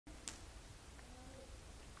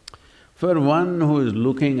For one who is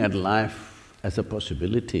looking at life as a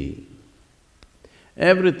possibility,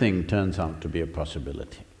 everything turns out to be a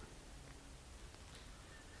possibility.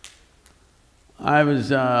 I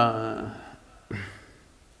was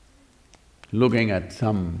looking at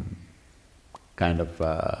some kind of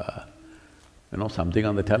something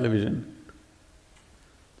on the television.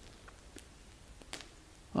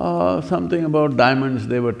 Something about diamonds,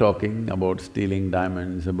 they were talking about stealing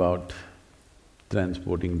diamonds, about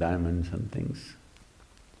transporting diamonds and things.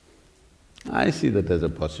 I see that as a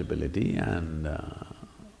possibility and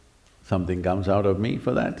something comes out of me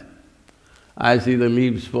for that. I see the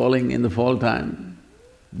leaves falling in the fall time,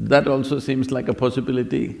 that also seems like a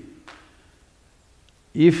possibility.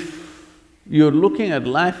 If you're looking at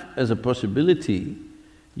life as a possibility,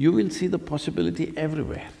 you will see the possibility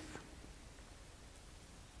everywhere.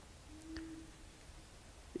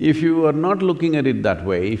 If you are not looking at it that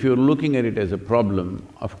way, if you're looking at it as a problem,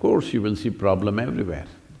 of course you will see problem everywhere.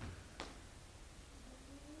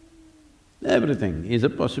 Everything is a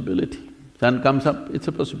possibility. Sun comes up, it's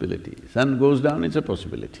a possibility. Sun goes down, it's a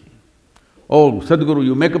possibility. Oh, Sadhguru,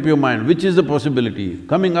 you make up your mind, which is the possibility,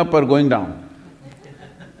 coming up or going down?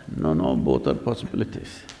 No, both are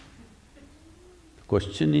possibilities. The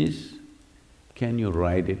question is, can you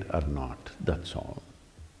ride it or not, that's all.